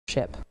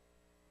ship.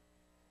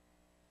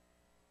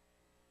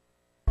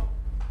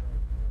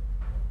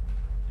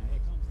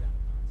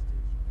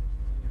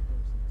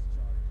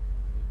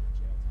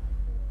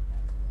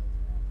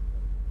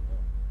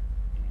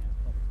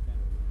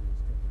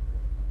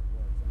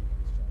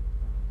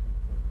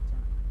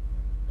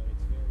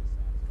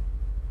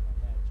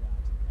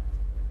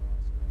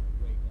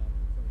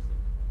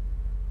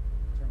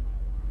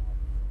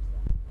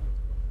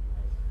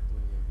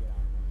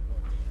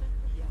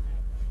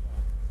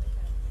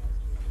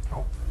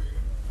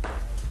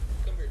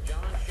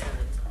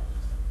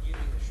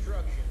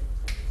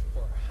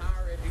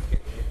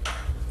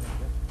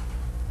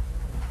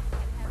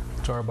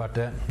 Sorry about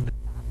that.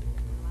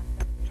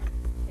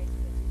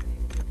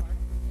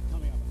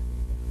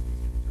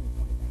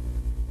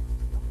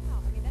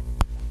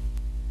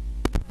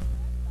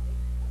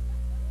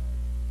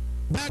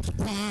 That's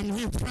why I'm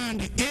here trying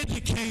to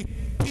educate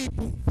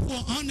people who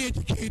are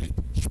uneducated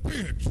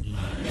spiritually.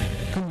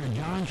 Come here,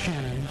 John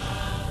Shannon,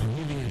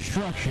 giving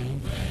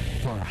instruction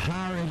for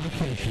higher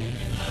education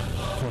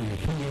for your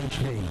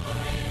PhD,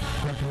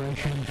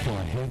 preparation for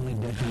a heavenly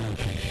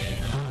destination.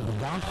 Under the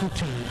gospel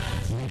tent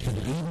next to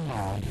the Eden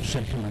Mall,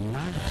 September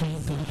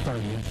 19th through the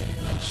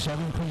 30th at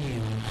 7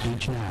 p.m.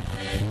 each night.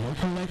 No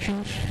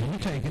collections will be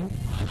taken.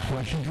 The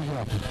questions are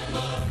welcome.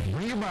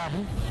 Bring your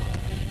Bible.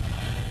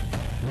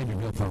 Maybe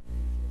go for.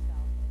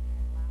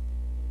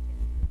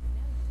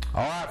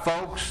 All right,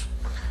 folks.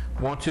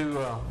 Want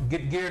to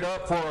get geared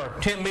up for our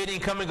tent meeting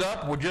coming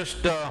up. We're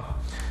just,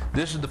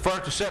 this is the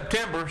 1st of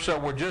September, so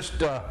we're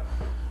just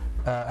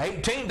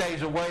 18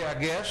 days away, I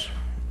guess.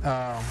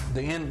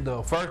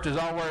 The first is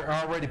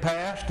already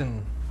passed,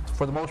 and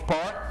for the most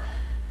part.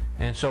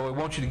 And so we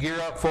want you to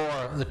gear up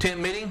for the tent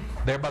meeting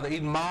there by the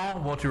Eden Mall.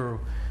 Want you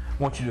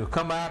to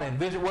come out and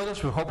visit with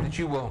us. We're hoping that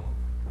you will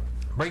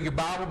bring your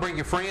Bible, bring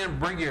your friend,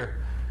 bring your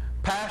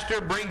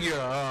pastor, bring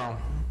your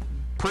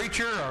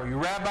preacher or your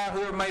rabbi,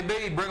 whoever it may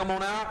be. Bring them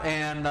on out,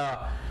 and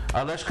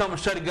let's come and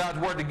study God's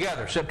Word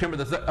together. September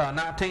the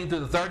 19th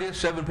through the 30th,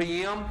 7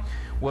 p.m.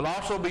 We'll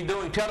also be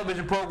doing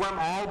television program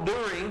all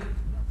during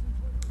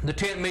the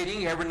tent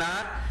meeting every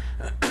night.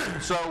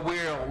 So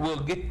we'll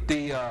get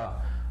the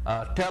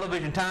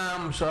television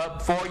times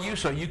up for you,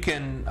 so you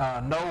can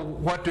know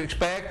what to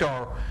expect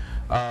or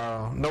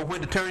know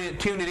when to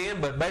tune it in.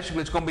 But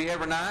basically, it's going to be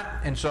every night,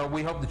 and so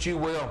we hope that you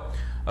will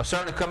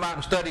certainly come out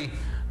and study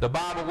the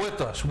Bible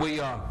with us. We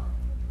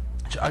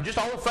just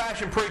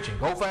old-fashioned preaching,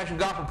 old-fashioned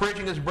gospel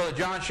preaching. This is Brother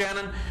John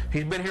Shannon.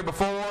 He's been here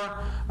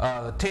before.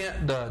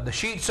 The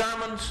sheet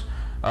sermons,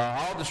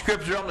 all the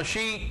scriptures on the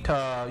sheet.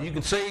 You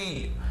can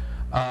see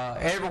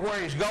everywhere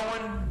he's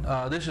going.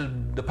 This is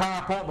the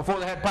PowerPoint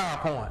before they had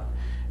PowerPoint.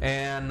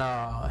 And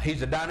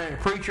he's a dynamic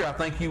preacher. I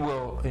think you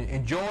will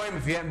enjoy him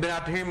if you haven't been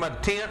out to hear him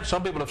at the tent.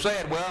 Some people have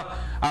said, well,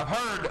 I've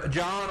heard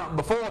John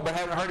before, but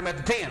haven't heard him at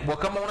the tent. Well,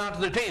 come on out to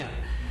the tent.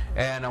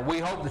 And we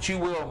hope that you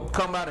will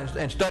come out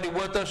and study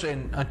with us.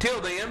 And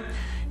until then,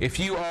 if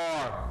you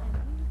are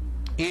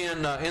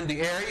in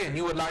the area and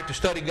you would like to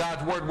study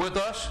God's Word with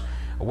us,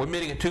 we're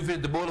meeting at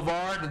 250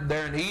 Boulevard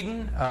there in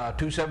Eden.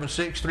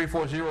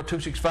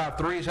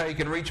 276-340-2653 is how you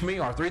can reach me,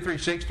 or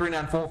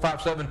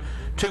 336-394-5721.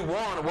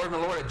 Or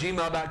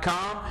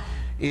workingthelord@gmail.com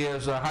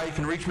is how you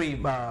can reach me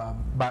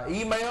by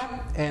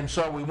email. And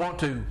so we want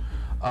to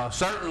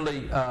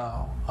certainly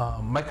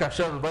make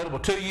ourselves available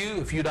to you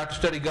if you'd like to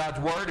study God's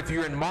Word. If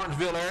you're in the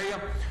Martinsville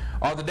area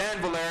or the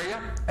Danville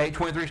area,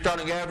 823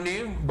 Starling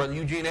Avenue, Brother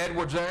Eugene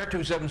Edwards there,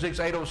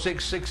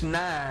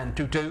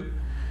 276-806-6922.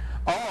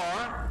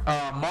 Or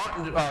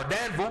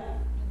Danville,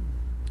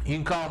 you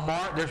can call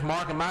Mark. There's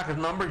Mark and Micah's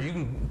numbers. You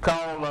can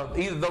call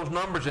either of those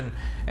numbers, and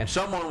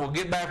someone will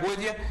get back with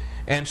you.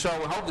 And so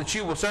we hope that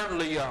you will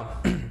certainly do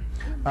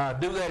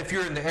that if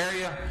you're in the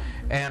area.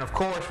 And of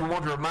course, we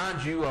want to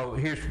remind you,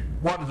 here's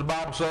what does the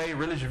Bible say.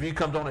 Religious Review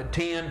comes on at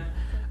 9,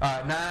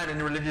 and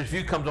the Religious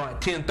Review comes on at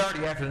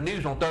 10:30 after the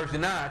news on Thursday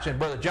nights. And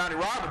Brother Johnny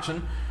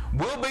Robinson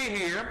will be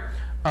here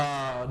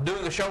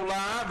doing a show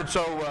live, and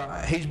so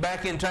he's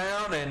back in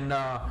town, and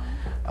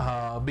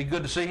be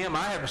good to see him.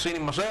 I haven't seen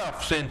him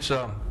myself since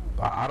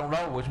I don't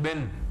know. It's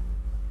been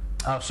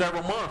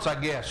several months, I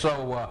guess.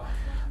 So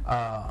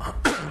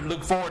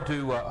look forward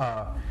to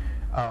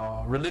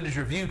Religious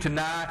Review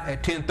tonight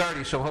at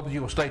 10:30. So hope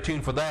you will stay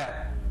tuned for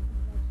that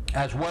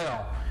as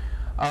well.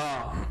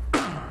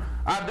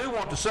 I do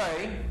want to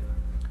say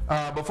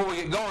before we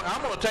get going,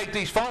 I'm going to take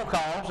these phone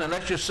calls, and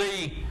let's just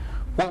see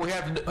what we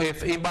have to do.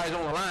 If anybody's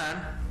on the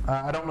line,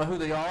 I don't know who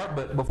they are,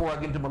 but before I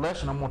get into my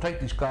lesson, I'm going to take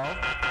these calls.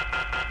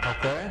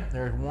 Okay,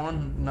 there's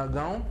one not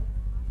gone.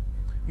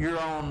 You're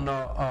on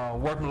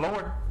Working the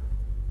Lord.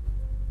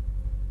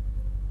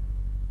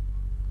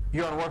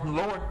 You're on Working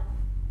the Lord.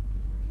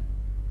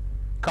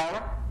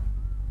 Caller.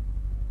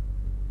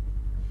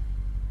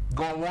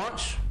 Going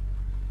once.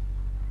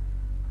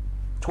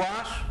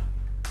 Twice.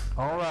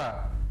 All right.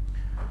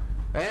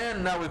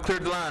 And now we've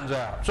cleared the lines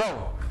out.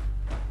 So,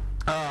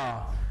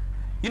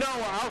 you know,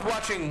 I was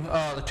watching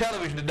the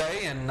television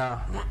today and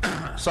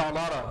saw a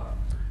lot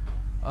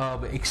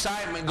of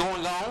excitement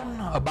going on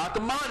about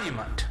the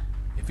monument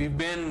If you've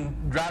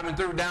been driving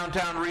through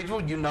downtown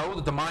Reidsville, you know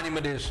that the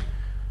monument is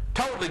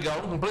totally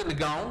gone, completely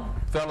gone.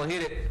 A fellow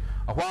hit it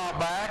a while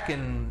back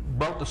and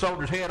broke the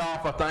soldier's head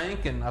off, I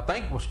think, and I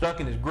think it was stuck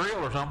in his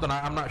grill or something.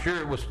 I'm not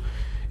sure.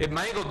 It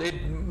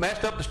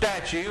messed up the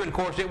statue, and of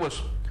course it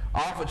was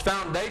off its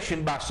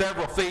foundation by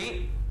several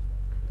feet.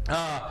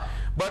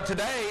 But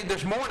today,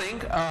 this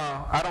morning,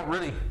 I don't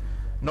really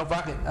know if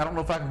I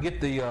can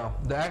get the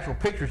actual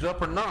pictures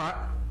up or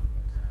not.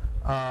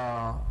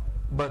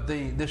 But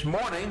this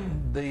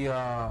morning, the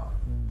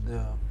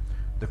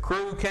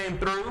crew came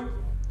through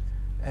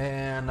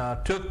and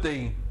took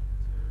the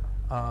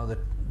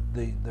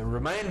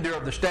remainder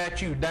of the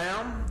statue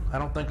down. I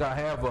don't think I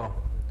have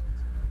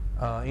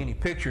any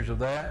pictures of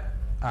that.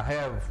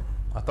 I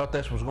thought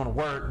this was going to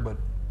work, but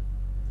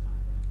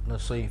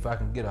let's see if I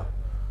can get a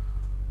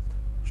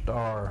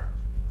Star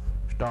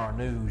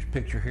News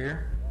picture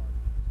here.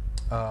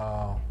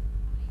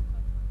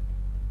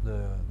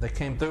 They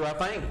came through. I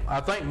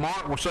think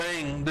Mark was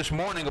saying this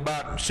morning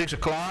about 6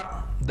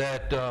 o'clock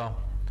that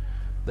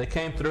they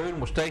came through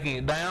and was taking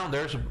it down.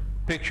 There's a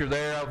picture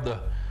there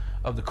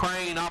of the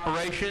crane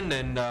operation,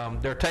 and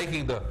they're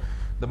taking the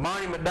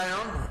monument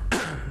down,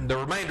 the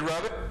remainder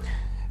of it.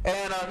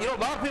 And a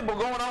lot of people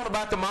going on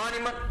about the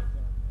monument.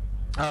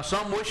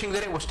 Some wishing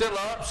that it was still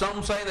up.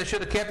 Some saying they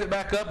should have kept it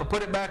back up or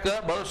put it back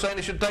up. Others saying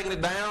they should have taken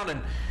it down.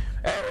 And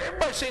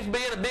everybody seems to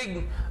be in a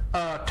big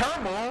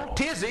turmoil,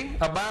 tizzy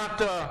about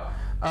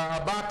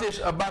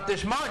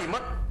this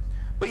monument.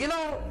 But I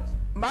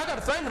got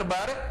to thinking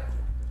about it.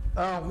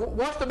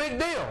 What's the big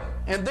deal?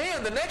 And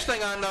then the next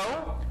thing I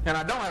know, and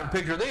I don't have a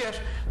picture of this,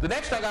 the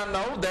next thing I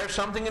know, there's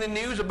something in the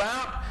news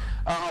about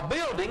a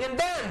building in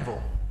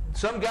Danville.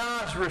 Some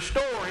guy's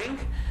restoring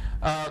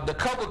the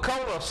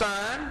Coca-Cola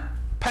sign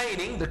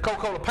painting, the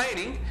Coca-Cola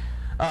painting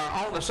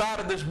on the side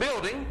of this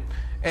building,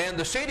 and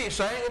the city is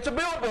saying it's a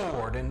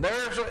billboard, and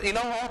there's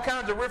all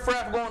kinds of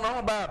riffraff going on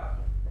about,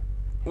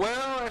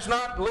 well, it's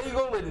not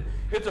legal and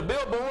it's a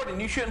billboard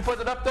and you shouldn't put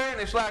it up there. And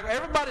it's like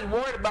everybody's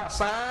worried about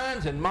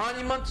signs and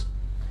monuments,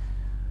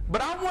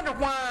 but I wonder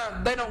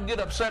why they don't get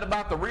upset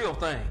about the real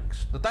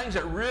things, the things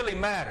that really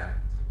matter.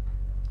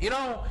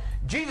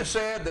 Jesus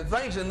said that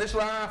things in this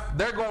life,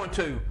 they're going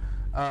to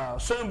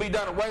soon be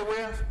done away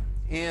with.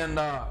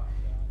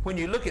 When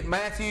you look at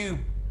Matthew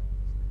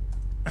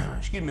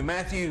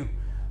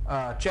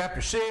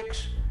chapter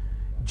 6,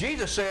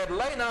 Jesus said,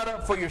 "Lay not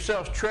up for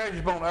yourselves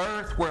treasures upon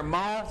earth, where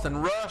moth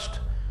and rust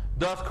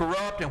doth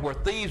corrupt, and where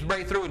thieves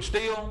break through and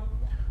steal.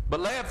 But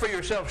lay up for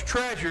yourselves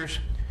treasures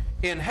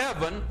in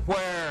heaven,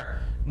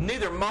 where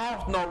neither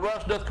moth nor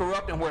rust doth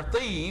corrupt, and where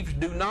thieves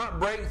do not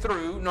break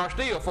through nor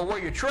steal. For where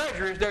your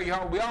treasure is, there your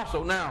heart will be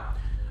also." Now,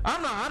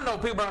 I know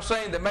people are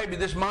saying that maybe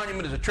this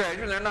monument is a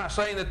treasure. They're not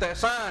saying that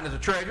sign is a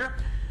treasure.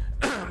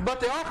 But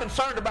they are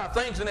concerned about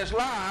things in this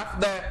life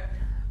that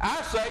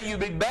I say you'd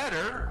be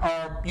better,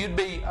 or you'd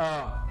be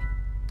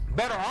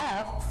better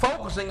off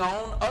focusing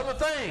on other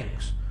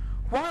things.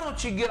 Why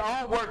don't you get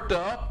all worked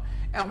up,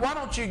 and why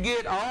don't you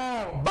get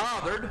all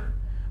bothered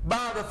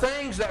by the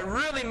things that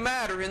really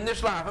matter in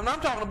this life? And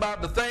I'm talking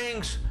about the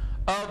things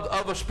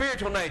of a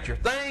spiritual nature,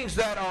 things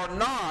that are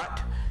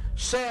not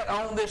set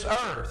on this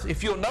earth.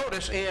 If you'll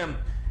notice in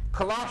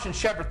Colossians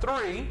chapter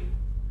 3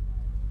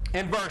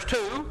 and verse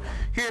 2,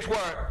 here's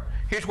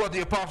what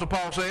the Apostle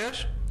Paul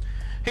says.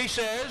 He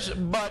says,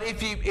 "But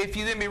if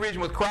you then be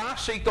risen with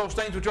Christ, seek those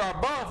things which are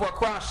above, where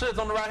Christ sitteth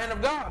on the right hand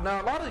of God." Now,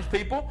 a lot of these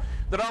people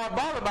that are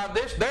bothered about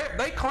this,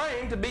 they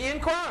claim to be in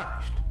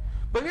Christ.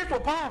 But here's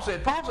what Paul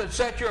said. Paul said,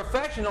 "Set your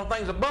affection on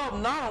things above,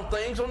 not on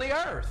things on the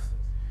earth."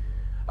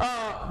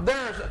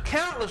 There's a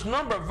countless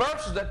number of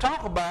verses that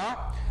talk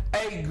about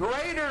a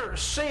greater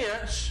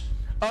sense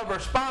of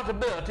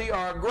responsibility,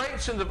 or a great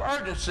sense of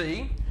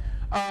urgency,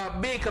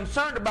 being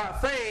concerned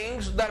about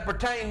things that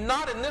pertain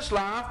not in this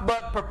life,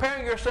 but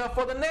preparing yourself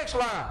for the next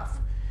life.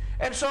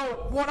 And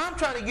so what I'm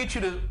trying to get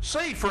you to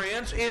see,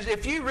 friends, is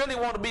if you really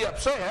want to be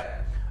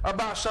upset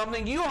about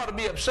something, you ought to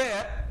be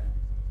upset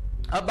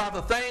about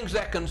the things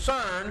that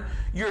concern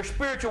your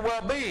spiritual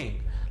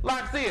well-being.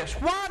 Like this: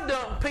 why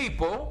don't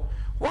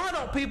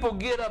people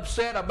get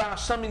upset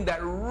about something that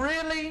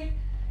really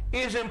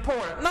is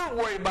important? Not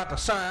worried about the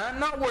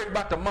sign, not worried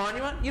about the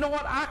monument. You know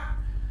what? I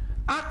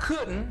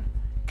couldn't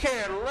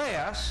care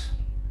less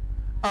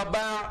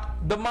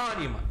about the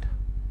monument.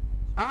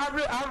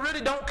 I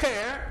really don't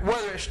care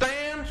whether it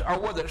stands or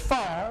whether it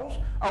falls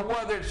or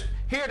whether it's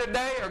here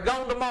today or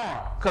gone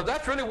tomorrow, because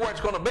that's really where it's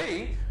going to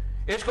be.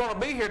 It's going to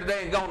be here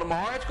today and gone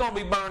tomorrow. It's going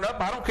to be burned up.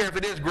 I don't care if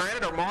it is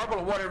granite or marble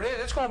or whatever it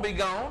is. It's going to be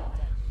gone.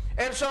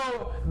 And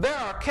so there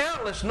are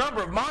countless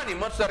number of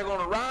monuments that are going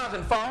to rise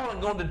and fall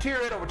and going to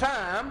deteriorate over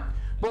time.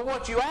 But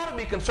what you ought to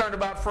be concerned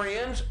about,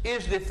 friends,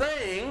 is the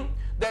thing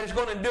that is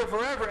going to endure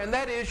forever, and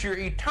that is your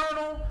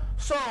eternal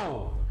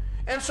soul.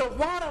 And so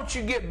why don't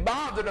you get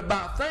bothered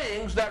about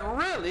things that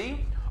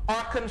really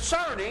are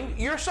concerning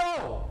your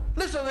soul?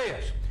 Listen to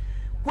this.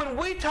 When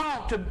we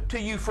talk to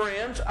you,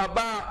 friends,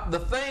 about the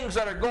things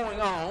that are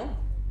going on,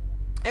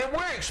 and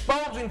we're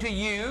exposing to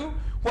you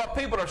what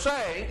people are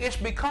saying, it's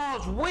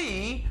because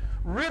we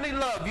really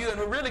love you and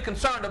are really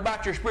concerned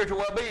about your spiritual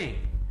well-being.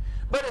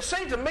 But it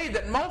seems to me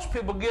that most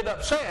people get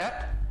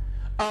upset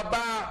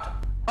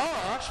about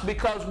us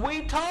because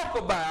we talk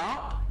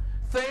about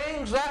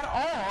things that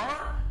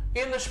are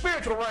in the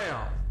spiritual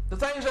realm, the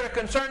things that are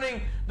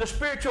concerning the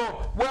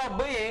spiritual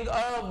well-being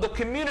of the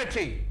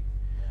community.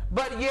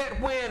 But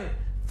yet when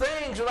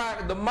things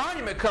like the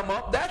monument come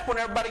up, that's when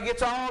everybody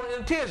gets all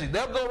in a tizzy.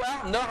 They'll go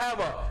out and they'll have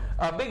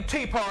a big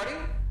tea party,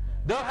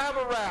 they'll have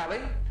a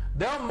rally,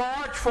 they'll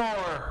march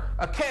for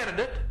a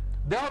candidate,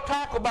 they'll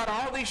talk about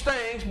all these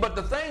things, but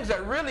the things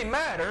that really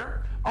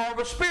matter are of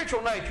a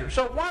spiritual nature.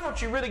 So why don't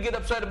you really get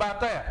upset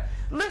about that?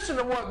 Listen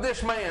to what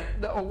this man,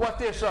 what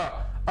this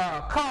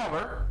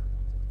caller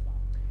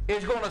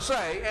is going to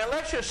say, and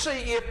let's just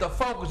see if the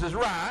focus is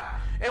right,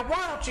 and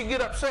why don't you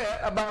get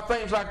upset about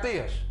things like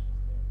this?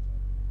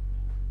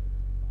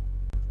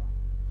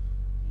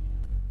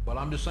 Well,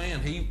 I'm just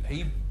saying,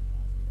 he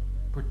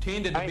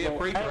pretended to be a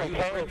preacher.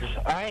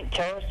 I ain't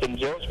casting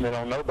judgment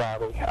on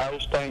nobody. I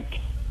just think...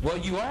 Well,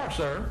 you are,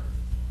 sir.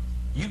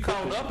 You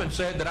called up and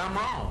said that I'm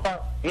wrong.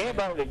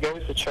 Anybody that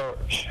goes to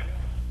church,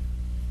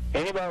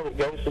 and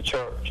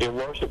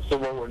worships the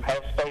Lord and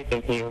has faith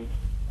in Him,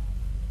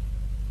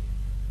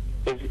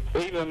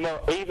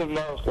 even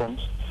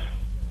Muslims,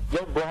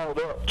 they're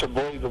brought up to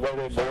believe the way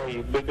they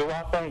believe. But do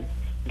I think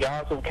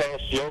God's going to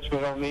cast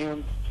judgment on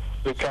them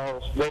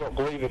because they don't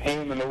believe in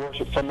Him and they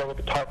worship some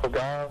other type of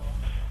God?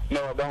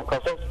 No, I don't,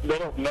 because they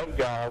don't know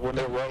God when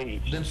they're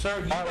raised. Then,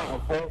 sir, you I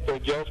don't pass their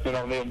judgment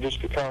on them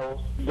just because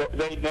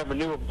they never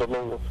knew of the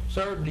Lord.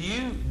 Sir, do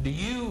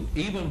you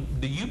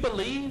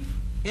believe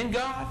in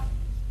God?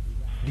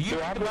 Do you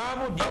read the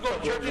Bible? Do you go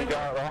to church?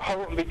 God, I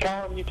wouldn't be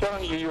calling you,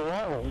 telling you you're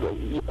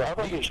wrong. I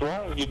think it's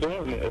wrong you're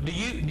doing this. Do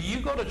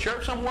you go to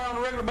church somewhere on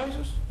a regular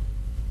basis?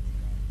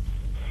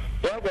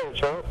 Yeah, I go to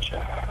church.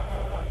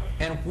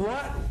 And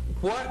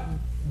what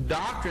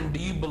doctrine do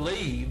you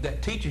believe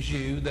that teaches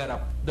you that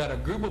a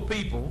group of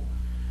people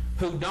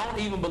who don't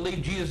even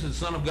believe Jesus is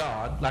the Son of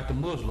God, like the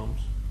Muslims,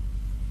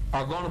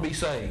 are going to be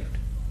saved?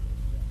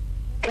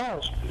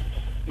 Because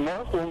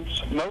most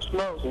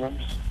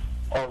Muslims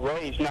are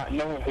raised not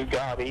knowing who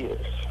God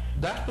is.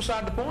 That's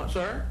beside the point,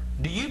 sir.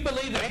 Do you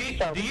believe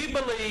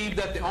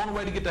that the only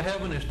way to get to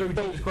heaven is through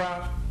Jesus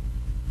Christ?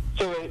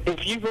 So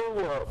if you grew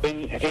up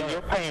and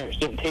your parents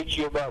didn't teach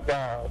you about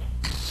God,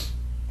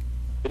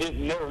 they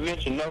didn't never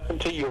mention nothing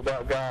to you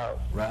about God,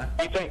 right?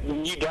 You think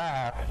when you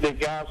die that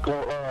God's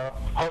going to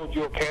hold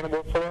you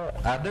accountable for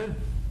that? I do.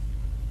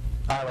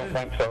 I don't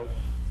think so.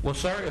 Well,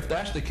 sir, if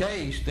that's the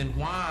case, then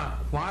why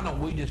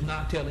don't we just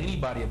not tell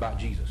anybody about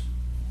Jesus?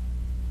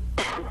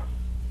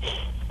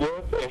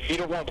 Well, if you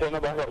don't want to tell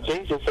nobody about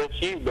Jesus,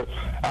 that's you, but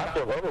I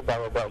tell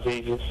everybody about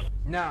Jesus.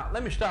 Now,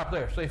 let me stop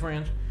there. See,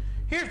 friends,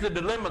 here's the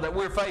dilemma that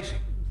we're facing.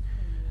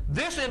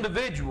 This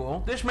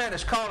individual, this man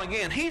is calling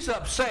in, he's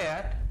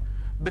upset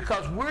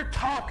because we're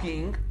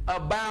talking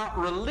about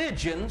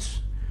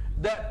religions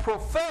that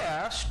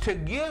profess to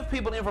give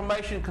people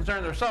information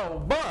concerning their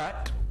soul,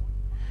 but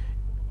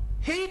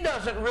he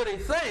doesn't really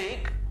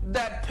think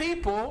that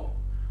people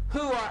who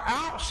are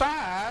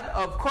outside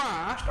of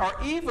Christ, or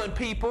even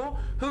people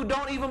who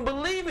don't even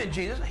believe in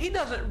Jesus, he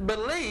doesn't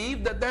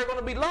believe that they're going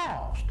to be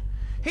lost.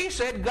 He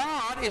said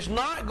God is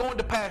not going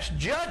to pass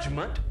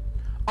judgment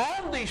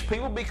on these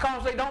people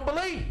because they don't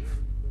believe.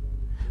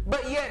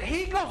 But yet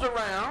he goes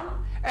around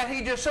and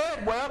he just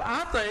said, well,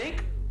 I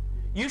think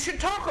you should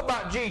talk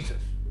about Jesus.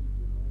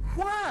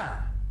 Why?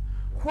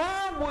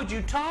 Why would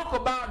you talk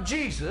about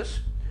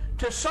Jesus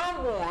to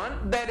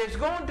someone that is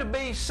going to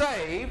be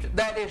saved,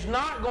 that is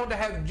not going to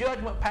have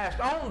judgment passed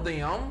on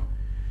them,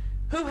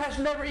 who has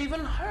never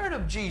even heard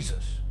of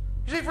Jesus?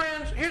 You see,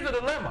 friends, here's the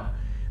dilemma.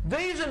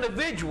 These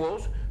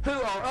individuals who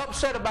are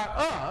upset about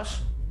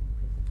us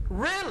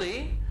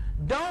really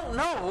don't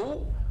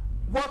know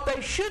what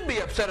they should be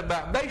upset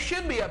about. They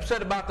should be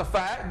upset about the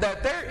fact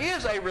that there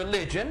is a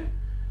religion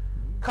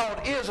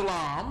called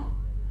Islam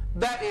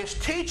that is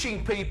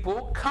teaching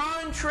people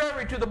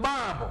contrary to the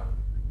Bible.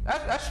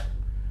 That's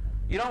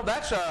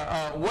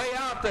way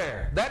out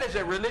there. That is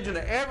a religion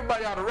that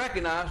everybody ought to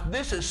recognize.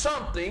 This is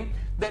something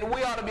that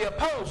we ought to be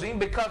opposing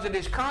because it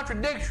is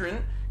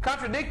contradicting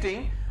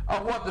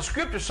what the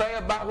Scriptures say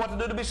about what to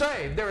do to be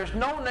saved. There is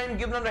no name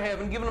given under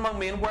heaven, given among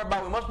men,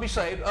 whereby we must be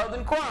saved other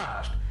than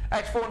Christ.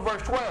 Acts 4 and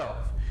verse 12.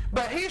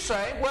 But he's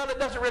saying, well, it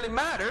doesn't really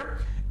matter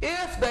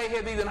if they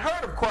have even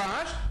heard of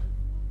Christ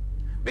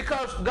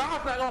because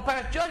God's not going to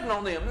pass judgment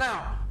on them.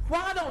 Now,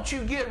 why don't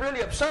you get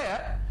really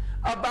upset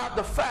about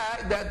the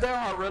fact that there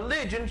are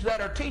religions that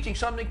are teaching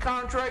something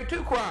contrary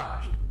to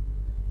Christ?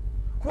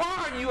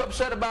 Why are you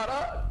upset about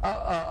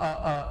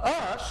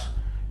us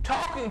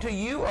talking to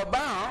you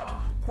about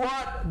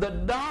what the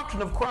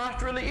doctrine of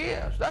Christ really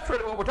is? That's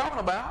really what we're talking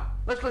about.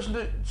 Let's listen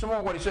to some more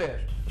of what he says.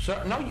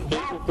 Sir, no,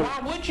 why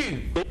would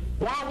you?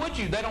 Why would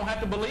you? They don't have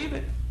to believe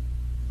it.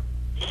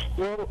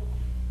 Well,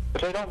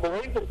 if they don't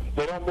believe it,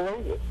 they don't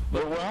believe it.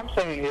 But what I'm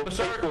saying is,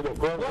 sir, people that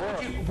grow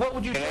up what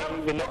would you and tell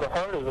ain't even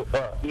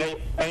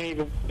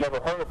never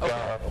heard of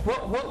God.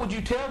 What would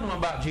you tell them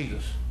about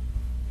Jesus?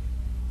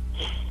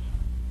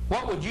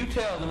 What would you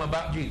tell them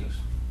about Jesus?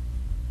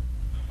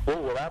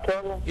 What would I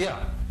tell them?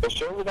 Yeah. Well,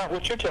 surely not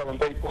what you're telling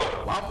people.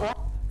 All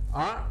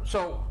right.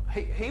 So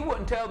he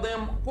wouldn't tell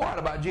them what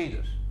about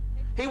Jesus?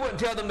 He wouldn't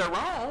tell them they're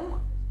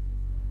wrong,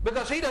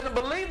 because he doesn't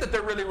believe that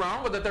they're really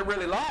wrong or that they're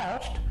really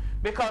lost.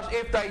 Because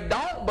if they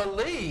don't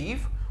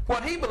believe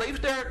what he believes,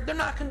 they're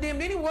not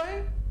condemned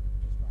anyway.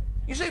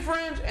 You see,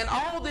 friends, and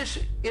all this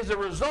is a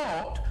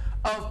result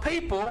of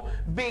people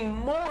being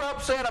more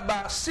upset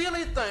about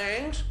silly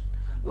things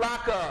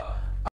like